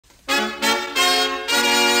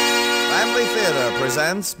Theater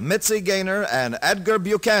presents Mitzi Gaynor and Edgar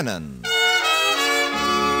Buchanan.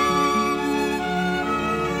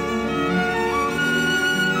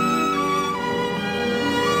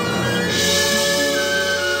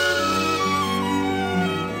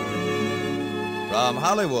 From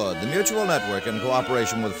Hollywood, the Mutual Network, in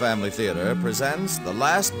cooperation with Family Theater, presents The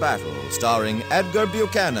Last Battle, starring Edgar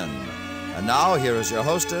Buchanan. And now, here is your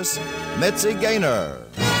hostess, Mitzi Gaynor.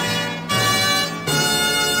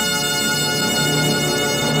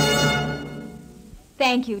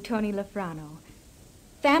 Thank you, Tony Lafrano.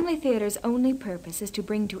 Family Theater's only purpose is to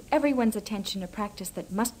bring to everyone's attention a practice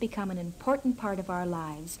that must become an important part of our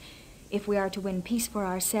lives if we are to win peace for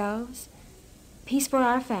ourselves, peace for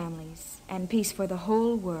our families, and peace for the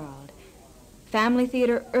whole world. Family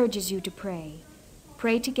Theater urges you to pray.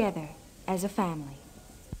 Pray together as a family.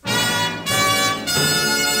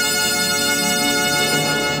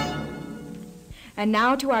 And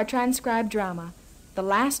now to our transcribed drama, The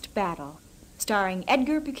Last Battle, starring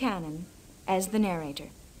Edgar Buchanan as the narrator.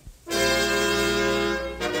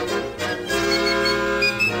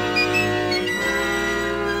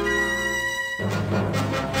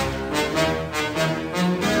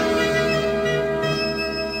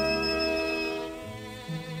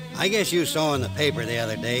 I guess you saw in the paper the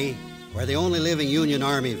other day where the only living Union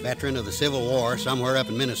Army veteran of the Civil War somewhere up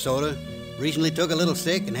in Minnesota recently took a little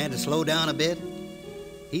sick and had to slow down a bit.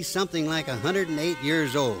 He's something like 108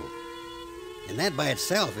 years old. And that by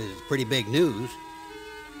itself is pretty big news.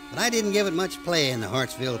 But I didn't give it much play in the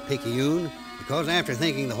Hartsville Picayune because after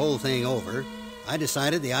thinking the whole thing over, I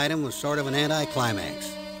decided the item was sort of an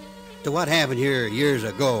anticlimax. To what happened here years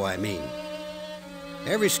ago, I mean.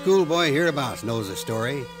 Every schoolboy hereabouts knows the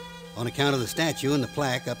story on account of the statue and the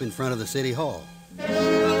plaque up in front of the city hall.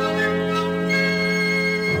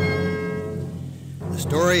 The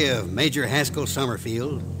story of Major Haskell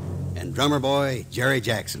Summerfield and drummer boy Jerry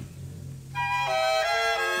Jackson.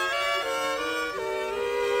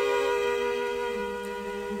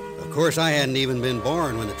 Of course, I hadn't even been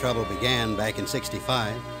born when the trouble began back in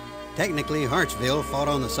 '65. Technically, Hartsville fought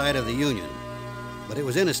on the side of the Union, but it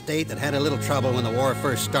was in a state that had a little trouble when the war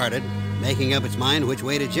first started, making up its mind which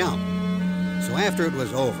way to jump. So after it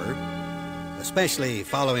was over, especially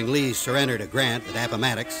following Lee's surrender to Grant at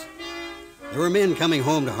Appomattox, there were men coming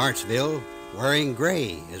home to Hartsville wearing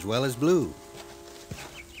gray as well as blue.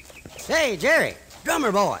 Say, Jerry,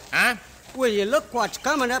 drummer boy. Huh? Will you look what's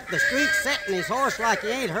coming up the street setting his horse like you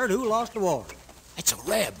ain't heard who lost the war? It's a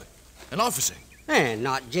Reb, an officer. And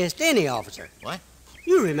not just any officer. What?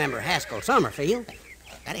 You remember Haskell Summerfield.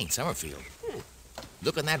 That ain't Summerfield.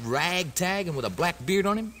 Look at that rag tag and with a black beard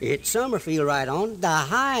on him? It's Summerfield right on. The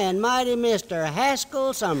high and mighty Mr.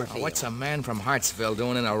 Haskell Summerfield. Oh, what's a man from Hartsville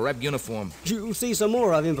doing in a Reb uniform? You'll see some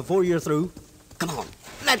more of him before you're through. Come on,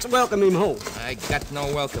 let's welcome him home. I got no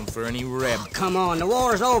welcome for any Reb. Come on, the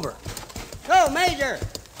war's over. Go, Major!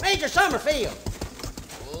 Major Summerfield!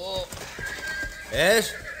 Oh.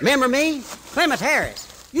 Yes? Remember me? Clement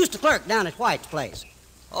Harris. Used to clerk down at White's place.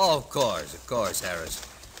 Oh, of course, Harris.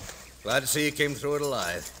 Glad to see you came through it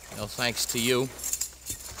alive. No thanks to you.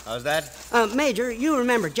 How's that? Major, you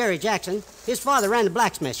remember Jerry Jackson. His father ran the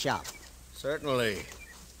blacksmith shop. Certainly.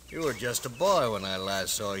 You were just a boy when I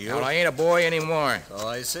last saw you. Well, I ain't a boy anymore. Oh,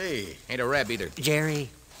 I see. Ain't a Reb either. Jerry.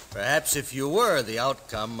 Perhaps if you were, the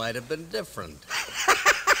outcome might have been different.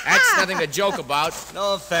 That's nothing to joke about.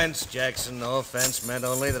 No offense, Jackson, no offense. Meant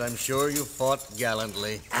only that I'm sure you fought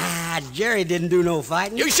gallantly. Jerry didn't do no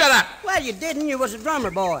fighting. You shut up! Well, you didn't. You was a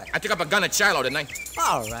drummer boy. I took up a gun at Shiloh, didn't I?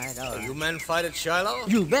 All right. You men fight at Shiloh?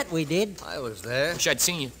 You bet we did. I was there. Wish I'd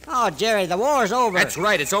seen you. Oh, Jerry, the war's over. That's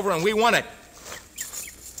right, it's over and we won it.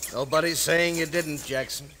 Nobody's saying you didn't,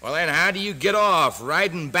 Jackson. Well, then how do you get off,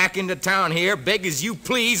 riding back into town here, beg as you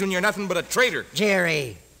please when you're nothing but a traitor?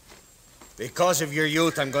 Jerry. Because of your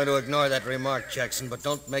youth, I'm going to ignore that remark, Jackson, but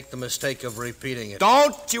don't make the mistake of repeating it.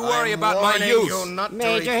 Don't you worry about my youth. You not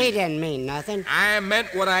Major, he didn't mean nothing. I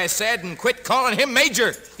meant what I said and quit calling him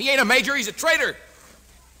Major. He ain't a major, he's a traitor.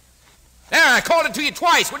 There, I called it to you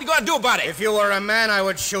twice. What are you going to do about it? If you were a man, I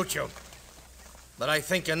would shoot you. But I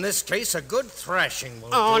think in this case, a good thrashing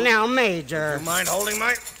will do. Now, Major. Do you mind holding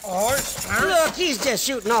my horse? Look, he's just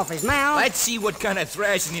shooting off his mouth. Let's see what kind of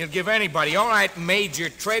thrashing he'll give anybody. All right, Major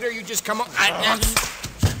Traitor, you just come on.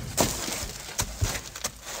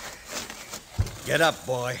 Get up,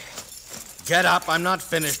 boy. Get up. I'm not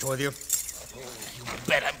finished with you. You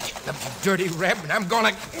bet I'm getting up, you dirty Reb, and I'm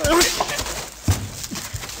gonna...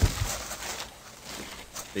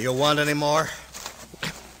 Do you want any more?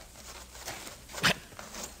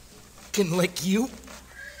 Can lick you.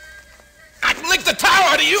 I can lick the tar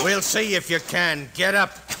out of you. We'll see if you can. Get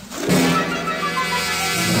up.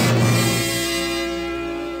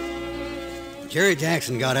 Jerry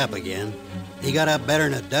Jackson got up again. He got up better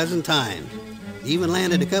than a dozen times. He even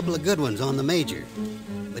landed a couple of good ones on the Major.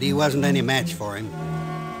 But he wasn't any match for him.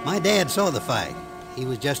 My dad saw the fight. He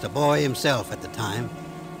was just a boy himself at the time.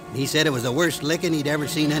 He said it was the worst licking he'd ever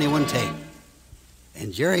seen anyone take.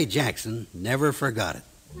 And Jerry Jackson never forgot it.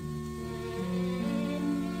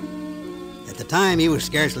 At the time, he was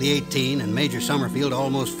scarcely 18 and Major Summerfield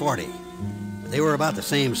almost 40. But they were about the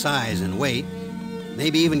same size and weight,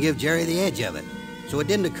 maybe even give Jerry the edge of it. So it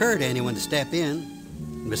didn't occur to anyone to step in.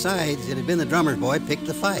 And besides, it had been the drummer's boy picked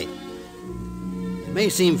the fight. It may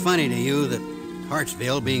seem funny to you that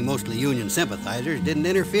Hartsville, being mostly Union sympathizers, didn't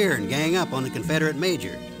interfere and gang up on the Confederate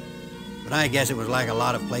Major. But I guess it was like a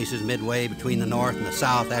lot of places midway between the North and the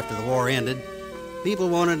South after the war ended. People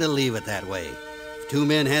wanted to leave it that way. If two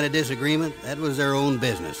men had a disagreement, that was their own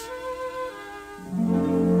business.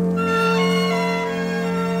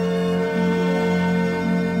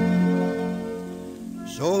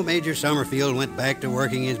 So Major Summerfield went back to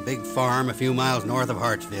working his big farm a few miles north of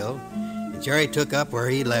Hartsville, and Jerry took up where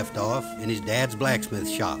he left off in his dad's blacksmith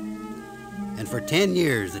shop. And for 10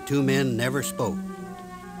 years, the two men never spoke.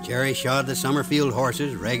 Jerry shod the Summerfield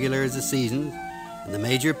horses regular as the seasons, and the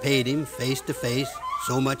Major paid him face to face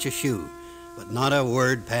so much a shoe, but not a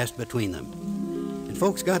word passed between them. And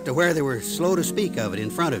folks got to where they were slow to speak of it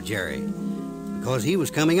in front of Jerry, because he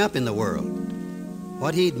was coming up in the world.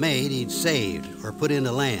 What he'd made, he'd saved or put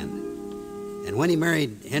into land. And when he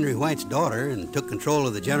married Henry White's daughter and took control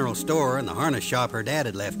of the general store and the harness shop her dad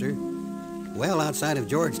had left her, well, outside of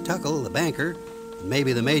George Tuckle, the banker, and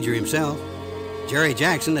maybe the Major himself, Jerry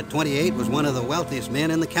Jackson at 28 was one of the wealthiest men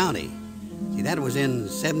in the county. See, that was in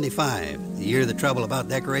 75, the year the trouble about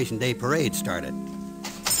Decoration Day parade started.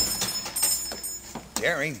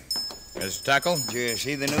 Jerry, Mr. Tuckle? did you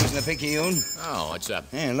see the news in the Picayune? Oh, what's up?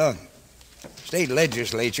 Yeah, look. State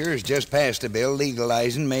legislature has just passed a bill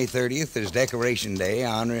legalizing May 30th as Decoration Day,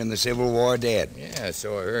 honoring the Civil War dead. Yeah,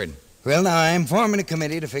 so I heard. Well, now, I'm forming a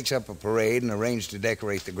committee to fix up a parade and arrange to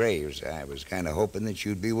decorate the graves. I was kind of hoping that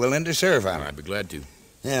you'd be willing to serve on it. I'd be glad to.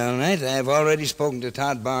 Yeah, all right. I've already spoken to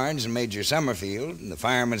Todd Barnes and Major Summerfield, and the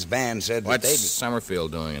firemen's band said What's that they'd...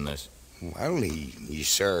 Summerfield doing in this? Well, he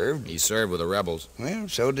served. He served with the rebels. Well,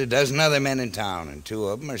 so did a dozen other men in town, and two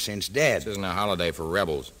of them are since dead. This isn't a holiday for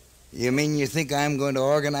rebels. You mean you think I'm going to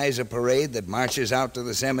organize a parade that marches out to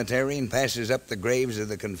the cemetery and passes up the graves of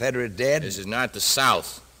the Confederate dead? This is not the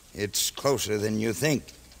South. It's closer than you think.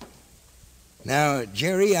 Now,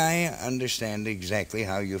 Jerry, I understand exactly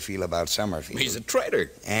how you feel about Summerfield. He's a traitor.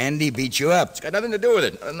 And he beat you up. It's got nothing to do with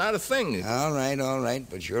it. Not a thing. All right.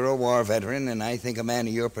 But you're a war veteran, and I think a man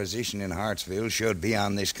of your position in Hartsville should be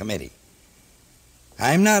on this committee.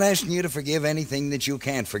 I'm not asking you to forgive anything that you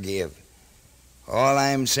can't forgive. All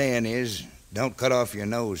I'm saying is, don't cut off your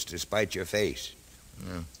nose to spite your face.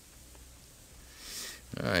 Yeah.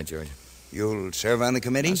 All right, George. You'll serve on the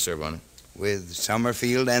committee? I'll serve on it. With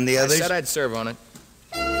Summerfield and the others? I said I'd serve on it.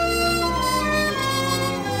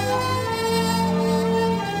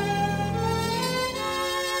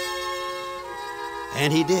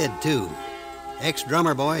 And he did, too.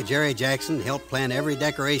 Ex-drummer boy Jerry Jackson helped plan every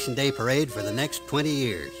Decoration Day parade for the next 20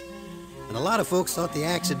 years. And a lot of folks thought the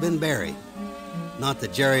axe had been buried. Not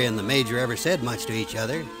that Jerry and the Major ever said much to each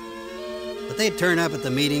other, but they'd turn up at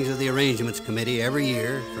the meetings of the Arrangements Committee every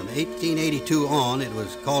year. From 1882 on, it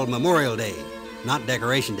was called Memorial Day, not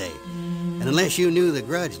Decoration Day. And unless you knew the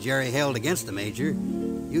grudge Jerry held against the Major,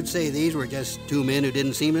 you'd say these were just two men who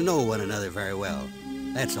didn't seem to know one another very well.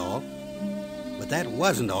 That's all. But that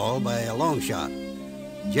wasn't all by a long shot.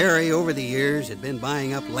 Jerry, over the years, had been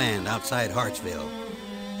buying up land outside Hartsville,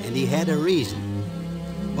 and he had a reason.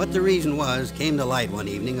 What the reason was came to light one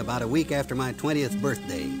evening about a week after my 20th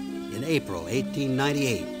birthday, in April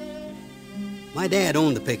 1898. My dad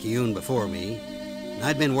owned the Picayune before me, and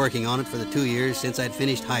I'd been working on it for the 2 years since I'd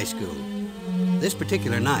finished high school. This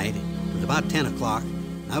particular night, it was about 10 o'clock,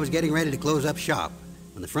 and I was getting ready to close up shop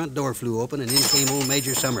when the front door flew open and in came old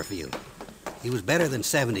Major Summerfield. He was better than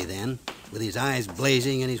 70 then, with his eyes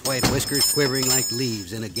blazing and his white whiskers quivering like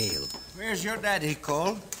leaves in a gale. Where's your daddy,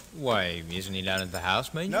 Cole? Why, isn't he down at the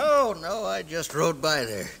house, Major? No, I just rode by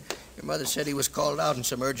there. Your mother said he was called out on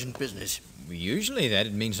some urgent business. Usually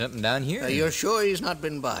that'd mean something down here. You're sure he's not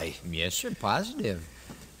been by? Yes, sir, positive.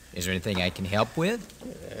 Is there anything I can help with?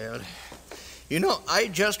 Well, you know, I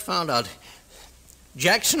just found out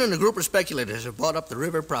Jackson and a group of speculators have bought up the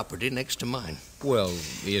river property next to mine. Well,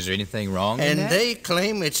 is there anything wrong in And that? they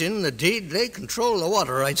claim it's in the deed. They control the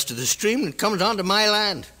water rights to the stream that comes onto my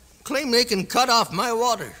land. Claim they can cut off my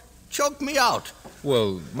water. Choke me out.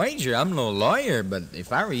 Well, Major, I'm no lawyer, but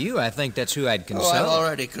if I were you, I think that's who I'd consult. Oh, I've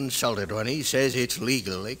already consulted one. He says it's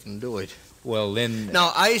legal. They can do it. Well, then...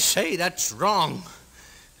 Now, I say that's wrong.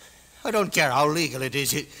 I don't care how legal it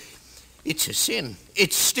is. It's a sin.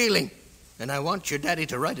 It's stealing. And I want your daddy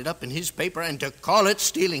to write it up in his paper and to call it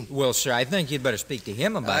stealing. Well, sir, I think you'd better speak to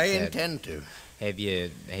him about that. I intend to. Have you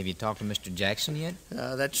talked to Mr. Jackson yet?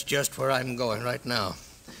 That's just where I'm going right now.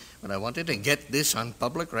 But I wanted to get this on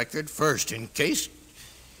public record first, in case...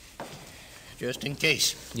 Just in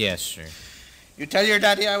case. Yes, sir. You tell your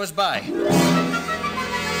daddy I was by.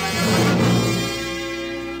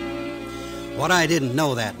 What I didn't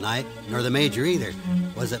know that night, nor the Major either,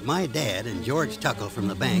 was that my dad and George Tuckle from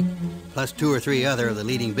the bank, plus 2 or 3 other of the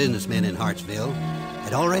leading businessmen in Hartsville,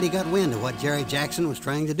 had already got wind of what Jerry Jackson was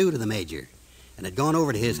trying to do to the Major, and had gone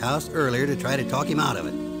over to his house earlier to try to talk him out of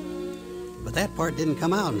it. But that part didn't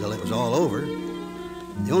come out until it was all over.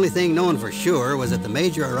 The only thing known for sure was that the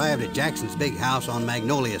Major arrived at Jackson's big house on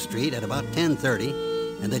Magnolia Street at about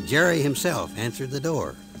 10:30, and that Jerry himself answered the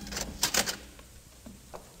door.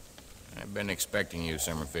 I've been expecting you,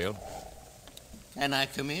 Summerfield. Can I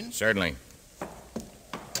come in? Certainly.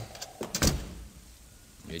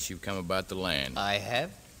 Guess you've come about the land. I have.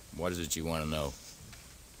 What is it you want to know?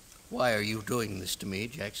 Why are you doing this to me,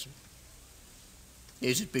 Jackson?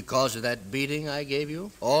 Is it because of that beating I gave you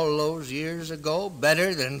all those years ago?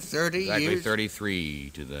 Better than 30 years? Exactly 33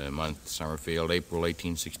 to the month, Summerfield, April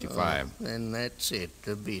 1865. Oh, and that's it,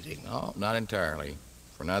 the beating. No, not entirely.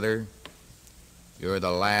 For another, you're the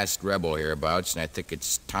last rebel hereabouts, and I think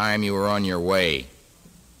it's time you were on your way.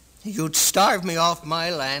 You'd starve me off my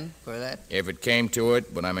land for that? If it came to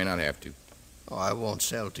it, but I may not have to. Oh, I won't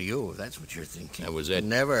sell to you, if that's what you're thinking. That was it.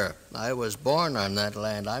 Never. I was born on that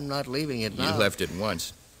land. I'm not leaving it now. You left it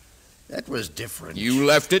once. That was different. You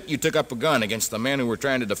left it, you took up a gun against the men who were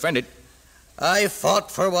trying to defend it. I fought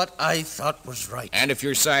for what I thought was right. And if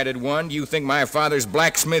your side had won, do you think my father's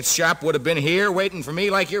blacksmith shop would have been here waiting for me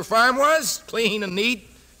like your farm was? Clean and neat,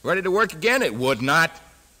 ready to work again? It would not.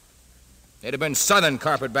 They'd have been southern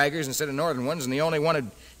carpetbaggers instead of northern ones, and the only one who'd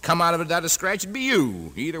come out of it without a scratch would be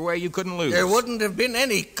you. Either way, you couldn't lose. There wouldn't have been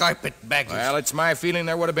any carpetbaggers. Well, it's my feeling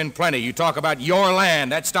there would have been plenty. You talk about your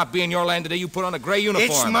land. That stopped being your land today. You put on a gray uniform.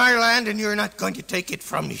 It's my land, and you're not going to take it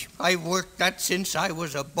from me. I've worked that since I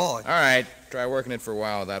was a boy. All right. Try working it for a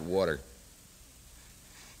while without water.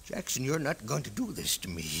 Jackson, you're not going to do this to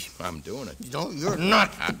me. I'm doing it. No, you're not.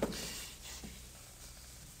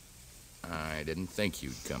 I didn't think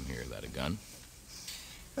you'd come here without a gun.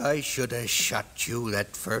 I should have shot you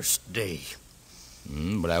that first day.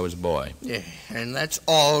 But I was a boy. Yeah, and that's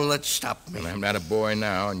all that stopped me. And I'm not a boy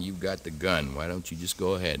now, and you've got the gun. Why don't you just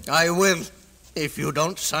go ahead? I will, if you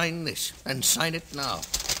don't sign this, and sign it now.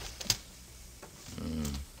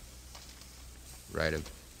 Right of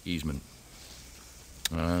easement.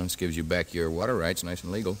 This gives you back your water rights, nice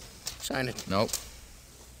and legal. Sign it. Nope.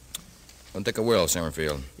 Don't think I will,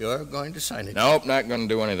 Summerfield. You're going to sign it. Nope, not going to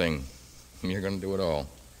do anything. You're going to do it all.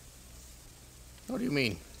 What do you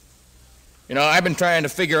mean? You know, I've been trying to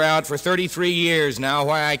figure out for 33 years now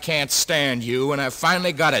why I can't stand you, and I've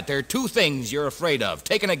finally got it. There are 2 things you're afraid of,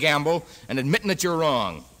 taking a gamble and admitting that you're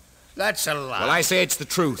wrong. That's a lie. Well, I say it's the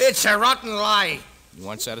truth. It's a rotten lie. You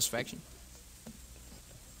want satisfaction?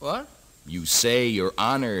 What? You say your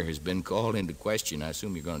honor has been called into question. I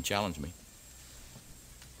assume you're going to challenge me.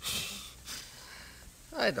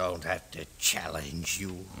 I don't have to challenge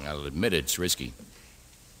you. I'll admit it's risky.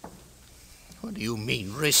 What do you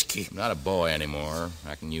mean, risky? I'm not a boy anymore.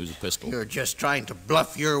 I can use a pistol. You're just trying to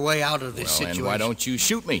bluff your way out of this situation. And why don't you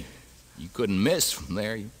shoot me? You couldn't miss from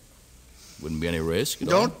there. You wouldn't be any risk at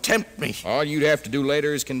all. Don't tempt me. All you'd have to do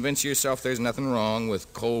later is convince yourself there's nothing wrong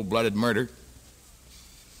with cold-blooded murder.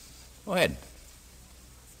 Go ahead.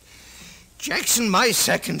 Jackson, my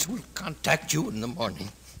seconds will contact you in the morning.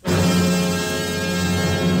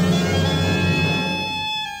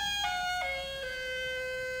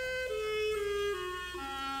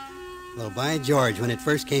 Well, by George, when it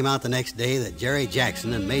first came out the next day that Jerry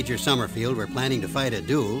Jackson and Major Summerfield were planning to fight a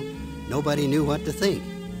duel, nobody knew what to think.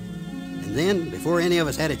 And then, before any of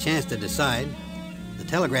us had a chance to decide, the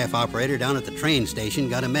telegraph operator down at the train station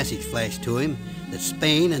got a message flashed to him that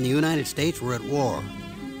Spain and the United States were at war.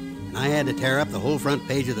 And I had to tear up the whole front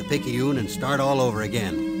page of the Picayune and start all over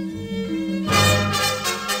again.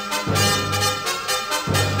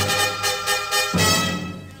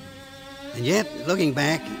 And yet, looking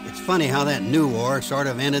back, it's funny how that new war sort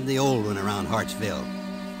of ended the old one around Hartsville.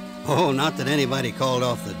 Oh, not that anybody called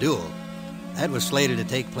off the duel. That was slated to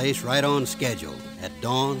take place right on schedule at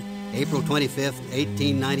dawn, April 25th,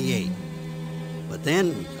 1898. But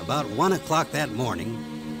then, about 1 o'clock that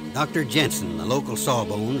morning, Dr. Jensen, the local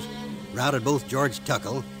sawbones, routed both George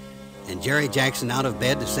Tuckle and Jerry Jackson out of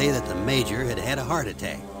bed to say that the major had had a heart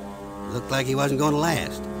attack. It looked like he wasn't going to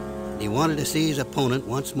last, and he wanted to see his opponent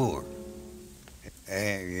once more.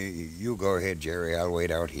 You go ahead, Jerry. I'll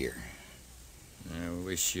wait out here. I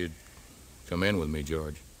wish you'd come in with me,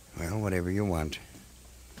 George. Well, whatever you want.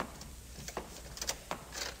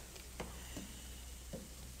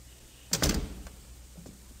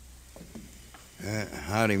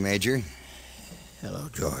 Howdy, Major. Hello,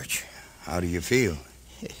 George. How do you feel?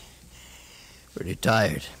 Pretty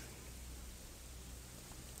tired.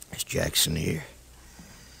 Is Jackson here?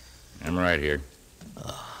 I'm right here.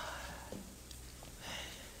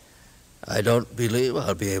 I don't believe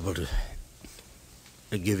I'll be able to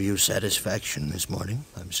give you satisfaction this morning.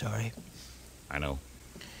 I'm sorry. I know.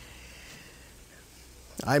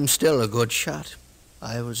 I'm still a good shot.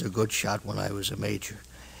 I was a good shot when I was a major.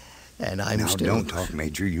 And I'm now, still... don't talk,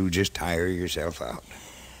 Major. You just tire yourself out.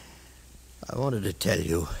 I wanted to tell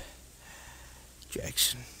you,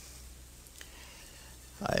 Jackson,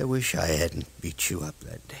 I wish I hadn't beat you up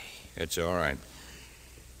that day. It's all right.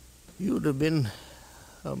 You'd have been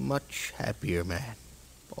a much happier man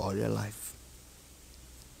all your life.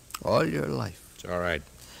 All your life. It's all right.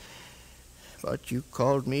 But you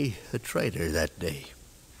called me a traitor that day.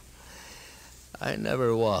 I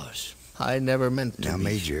never was. I never meant to Now, be.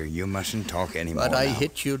 Major, you mustn't talk anymore. But I now.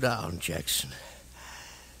 hit you down, Jackson.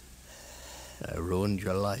 I ruined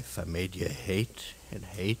your life. I made you hate and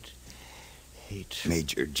hate.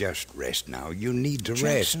 Major, just rest now. You need to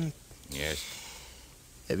Jackson, rest. Yes.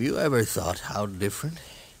 have you ever thought how different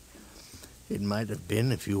it might have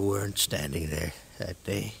been if you weren't standing there that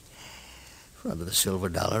day in front of the Silver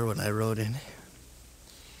Dollar when I rode in?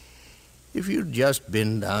 If you'd just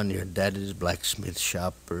been down your daddy's blacksmith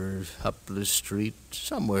shop or up the street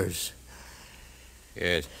somewheres,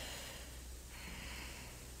 Yes.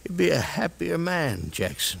 you'd be a happier man,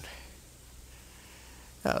 Jackson.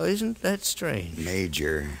 Now, isn't that strange?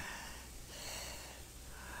 Major.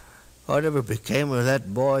 Whatever became of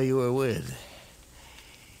that boy you were with?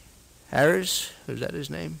 Harris? Was that his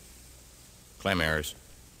name? Clem Harris.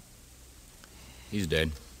 He's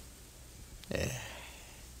dead. Yeah.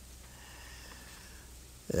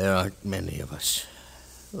 There aren't many of us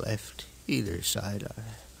left either side, are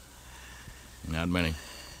there? Not many.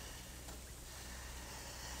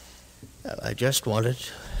 Well, I just wanted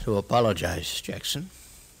to apologize, Jackson,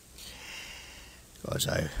 because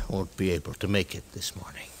I won't be able to make it this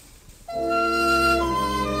morning.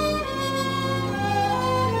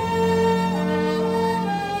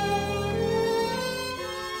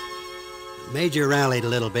 The Major rallied a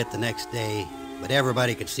little bit the next day, but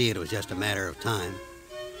everybody could see it was just a matter of time.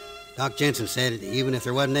 Doc Jensen said even if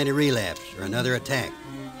there wasn't any relapse or another attack,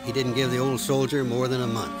 he didn't give the old soldier more than a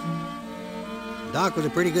month. Doc was a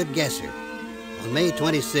pretty good guesser. On May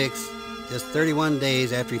 26th, just 31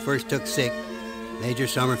 days after he first took sick, Major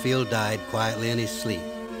Summerfield died quietly in his sleep.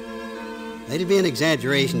 It'd be an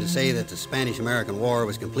exaggeration to say that the Spanish-American War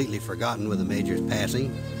was completely forgotten with the Major's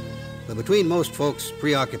passing, but between most folks'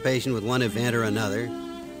 preoccupation with one event or another,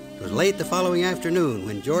 it was late the following afternoon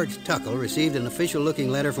when George Tuckle received an official-looking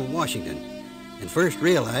letter from Washington and first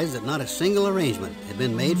realized that not a single arrangement had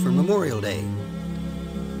been made for Memorial Day.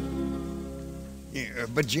 Yeah,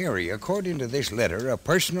 but, Jerry, according to this letter, a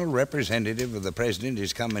personal representative of the president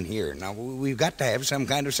is coming here. Now, we've got to have some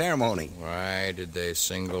kind of ceremony. Why did they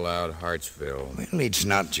single out Hartsville? Well, it's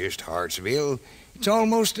not just Hartsville. It's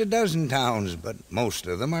almost a dozen towns, but most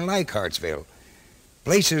of them are like Hartsville.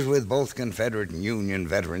 Places with both Confederate and Union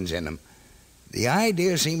veterans in them. The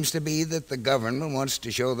idea seems to be that the government wants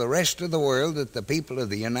to show the rest of the world that the people of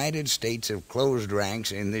the United States have closed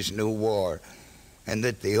ranks in this new war, and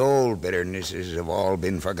that the old bitternesses have all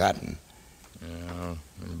been forgotten. Well,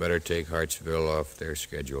 we better take Hartsville off their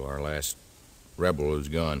schedule. Our last rebel is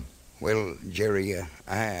gone. Well, Jerry,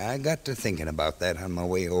 I got to thinking about that on my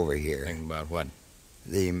way over here. Thinking about what?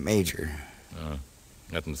 The Major.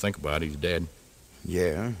 Nothing to think about. He's dead.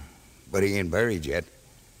 Yeah, but he ain't buried yet.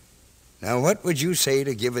 Now, what would you say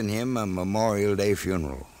to giving him a Memorial Day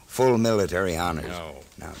funeral? Full military honors. No.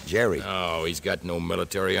 Now, Jerry. No, he's got no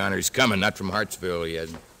military honors coming. Not from Hartsville, he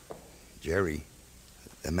hasn't. Jerry,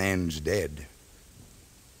 the man's dead.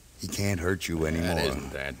 He can't hurt you anymore. That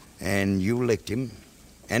isn't that. And you licked him.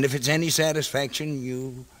 And if it's any satisfaction,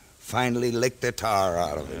 you finally licked the tar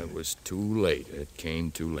out of him. It was too late. It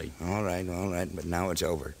came too late. All right, but now it's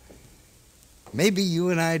over. Maybe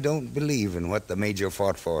you and I don't believe in what the Major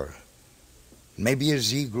fought for. Maybe as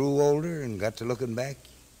he grew older and got to looking back,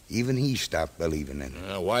 Even he stopped believing in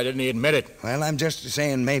it. Why didn't he admit it? Well, I'm just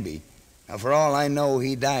saying maybe. Now, for all I know,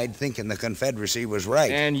 he died thinking the Confederacy was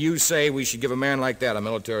right. And you say we should give a man like that a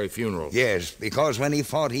military funeral? Yes, because when he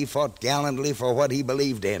fought gallantly for what he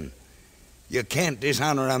believed in. You can't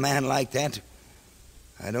dishonor a man like that.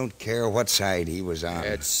 I don't care what side he was on.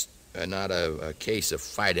 It's not a case of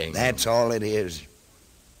fighting. That's all it is.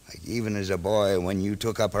 Like even as a boy, when you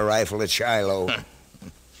took up a rifle at Shiloh.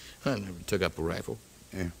 I never took up a rifle.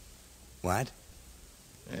 Yeah. What?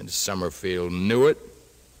 And Summerfield knew it.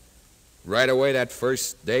 Right away that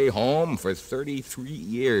first day home for 33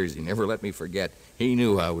 years. He never let me forget. He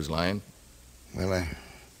knew I was lying. Well,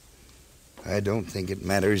 I don't think it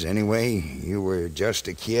matters anyway. You were just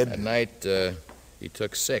a kid. That night, he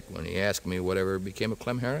took sick when he asked me whatever became of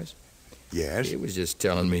Clem Harris. Yes? He was just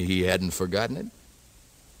telling me he hadn't forgotten it.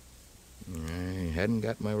 I hadn't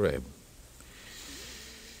got my reb.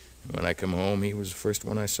 When I come home, he was the first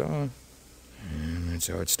one I saw. And that's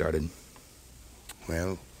how it started.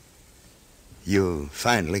 Well, you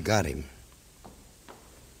finally got him.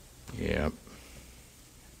 Yeah.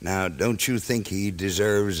 Now, don't you think he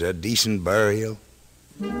deserves a decent burial?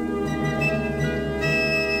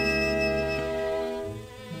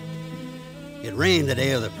 It rained the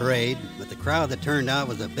day of the parade, but the crowd that turned out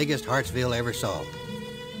was the biggest Hartsville ever saw.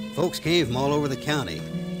 Folks came from all over the county,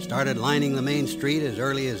 started lining the main street as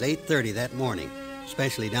early as 8:30 that morning,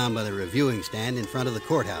 especially down by the reviewing stand in front of the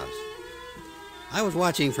courthouse. I was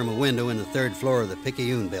watching from a window in the third floor of the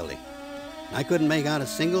Picayune building. I couldn't make out a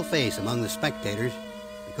single face among the spectators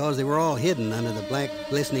because they were all hidden under the black,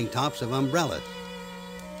 glistening tops of umbrellas.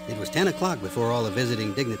 It was 10 o'clock before all the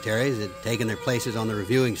visiting dignitaries had taken their places on the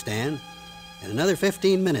reviewing stand, and another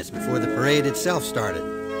 15 minutes before the parade itself started.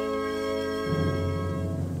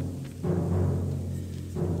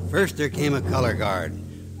 First there came a color guard,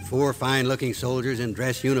 4 fine-looking soldiers in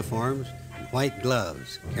dress uniforms and white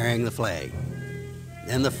gloves carrying the flag.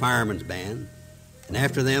 Then the fireman's band, and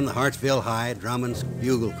after them the Hartsville High Drummond's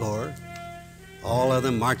Bugle Corps, all of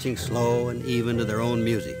them marching slow and even to their own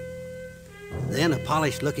music. Then a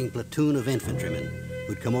polished-looking platoon of infantrymen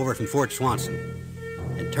who'd come over from Fort Swanson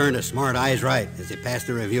and turned a smart eyes right as they passed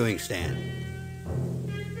the reviewing stand.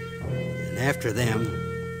 And after them,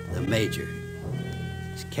 the major.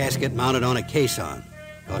 His casket mounted on a caisson,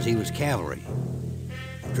 because he was cavalry,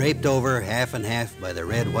 draped over half and half by the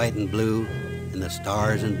red, white, and blue and the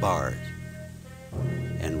stars and bars.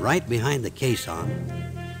 And right behind the caisson,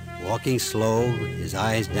 walking slow, his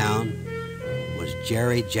eyes down, was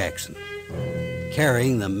Jerry Jackson,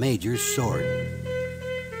 carrying the major's sword.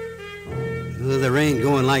 With the rain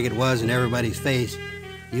going like it was in everybody's face,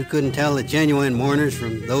 you couldn't tell the genuine mourners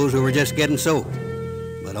from those who were just getting soaked.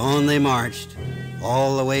 But on they marched,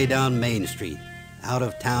 all the way down Main Street, out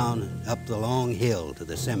of town, up the long hill to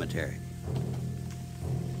the cemetery.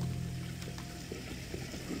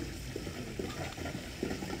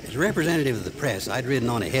 As a representative of the press, I'd ridden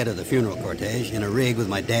on ahead of the funeral cortege in a rig with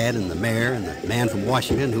my dad and the mayor and the man from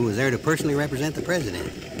Washington who was there to personally represent the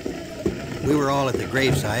president. We were all at the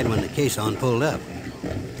graveside when the caisson pulled up.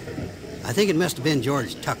 I think it must have been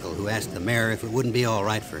George Tuckle who asked the mayor if it wouldn't be all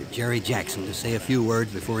right for Jerry Jackson to say a few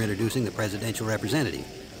words before introducing the presidential representative.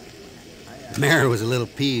 The mayor was a little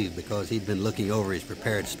peeved because he'd been looking over his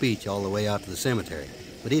prepared speech all the way out to the cemetery,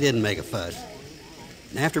 but he didn't make a fuss.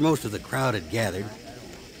 And after most of the crowd had gathered,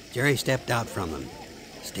 Jerry stepped out from them,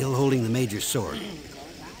 still holding the major's sword,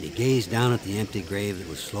 and he gazed down at the empty grave that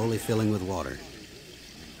was slowly filling with water.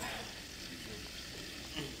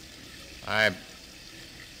 I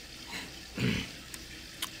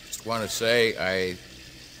just want to say I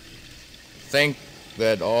think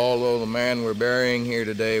that although the man we're burying here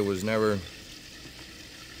today was never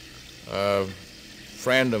a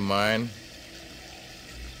friend of mine,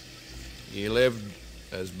 he lived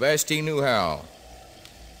as best he knew how,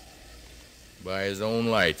 by his own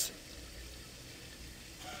lights.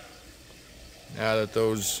 Now that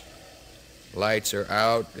those lights are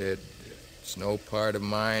out, it's no part of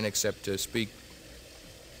mine except to speak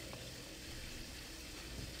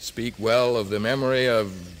well of the memory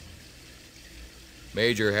of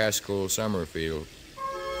Major Haskell Summerfield.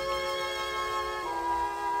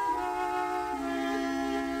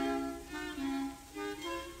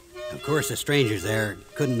 Of course, the strangers there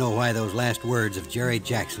couldn't know why those last words of Jerry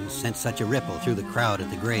Jackson sent such a ripple through the crowd at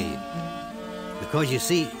the grave. Because, you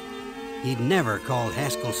see, he'd never called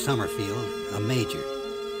Haskell Summerfield a major.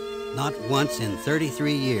 Not once in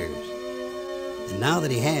 33 years. And now that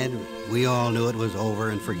he had, we all knew it was over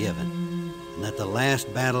and forgiven, and that the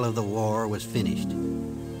last battle of the war was finished.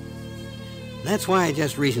 That's why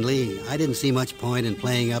just recently I didn't see much point in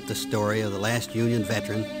playing up the story of the last Union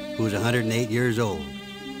veteran who's 108 years old.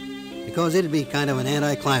 Because it'd be kind of an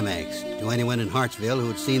anticlimax to anyone in Hartsville who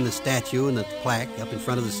had seen the statue and the plaque up in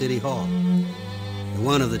front of the city hall. The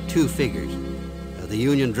one of the two figures of the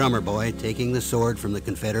Union drummer boy taking the sword from the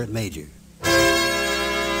Confederate major.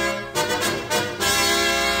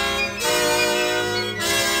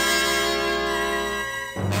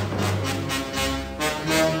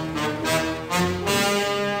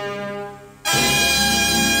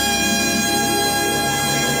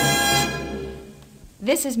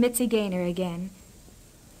 This is Mitzi Gaynor again.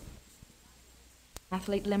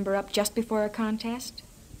 Athlete limber up just before a contest.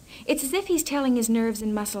 It's as if he's telling his nerves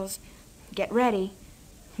and muscles, get ready.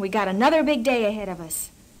 We got another big day ahead of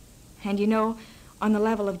us. And you know, on the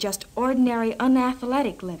level of just ordinary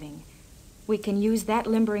unathletic living, we can use that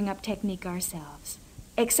limbering up technique ourselves.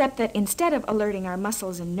 Except that instead of alerting our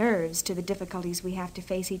muscles and nerves to the difficulties we have to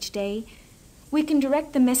face each day, we can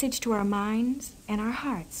direct the message to our minds and our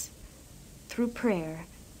hearts. Through prayer,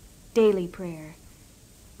 daily prayer,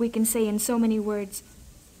 we can say in so many words,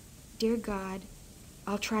 Dear God,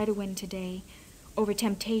 I'll try to win today over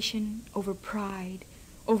temptation, over pride,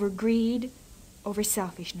 over greed, over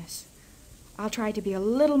selfishness. I'll try to be a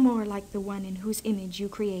little more like the one in whose image you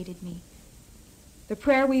created me. The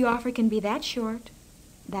prayer we offer can be that short,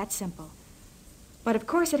 that simple. But of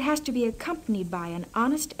course it has to be accompanied by an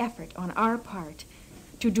honest effort on our part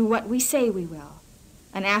to do what we say we will.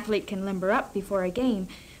 An athlete can limber up before a game,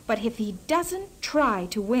 but if he doesn't try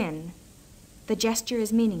to win, the gesture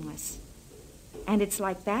is meaningless. And it's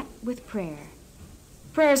like that with prayer.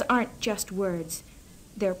 Prayers aren't just words.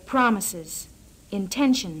 They're promises,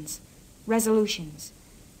 intentions, resolutions.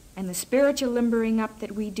 And the spiritual limbering up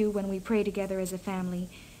that we do when we pray together as a family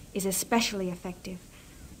is especially effective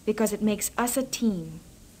because it makes us a team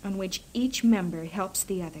on which each member helps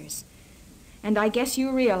the others. And I guess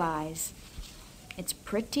you realize it's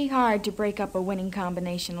pretty hard to break up a winning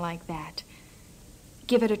combination like that.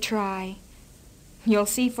 Give it a try. You'll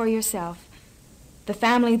see for yourself. The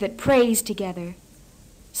family that prays together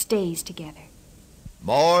stays together.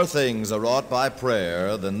 More things are wrought by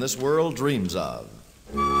prayer than this world dreams of.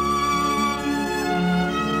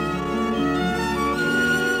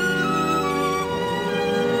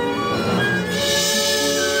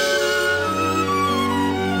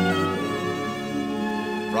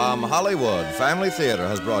 From Hollywood, Family Theater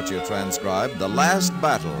has brought you transcribed The Last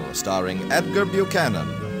Battle, starring Edgar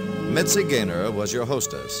Buchanan. Mitzi Gaynor was your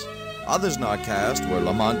hostess. Others in our cast were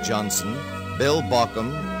Lamont Johnson, Bill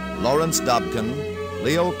Baucom, Lawrence Dobkin,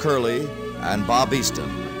 Leo Curley, and Bob Easton.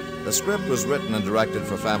 The script was written and directed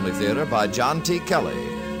for Family Theater by John T. Kelly,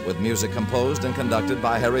 with music composed and conducted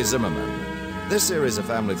by Harry Zimmerman. This series of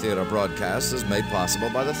Family Theater broadcasts is made possible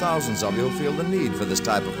by the thousands of you who feel the need for this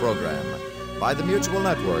type of program, by the Mutual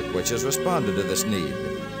Network, which has responded to this need,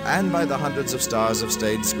 and by the hundreds of stars of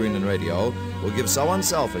stage, screen, and radio who give so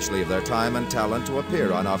unselfishly of their time and talent to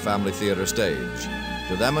appear on our Family Theater stage.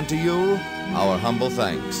 To them and to you, our humble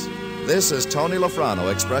thanks. This is Tony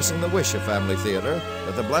Lafrano expressing the wish of Family Theater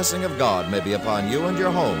that the blessing of God may be upon you and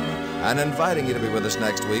your home, and inviting you to be with us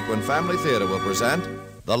next week when Family Theater will present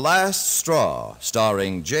The Last Straw,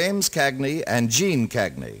 starring James Cagney and Jean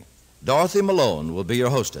Cagney. Dorothy Malone will be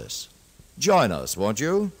your hostess. Join us, won't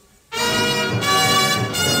you?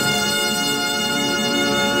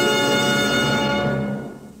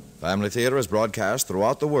 Family Theater is broadcast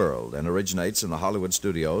throughout the world and originates in the Hollywood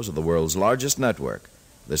studios of the world's largest network.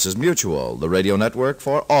 This is Mutual, the radio network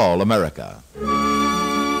for all America.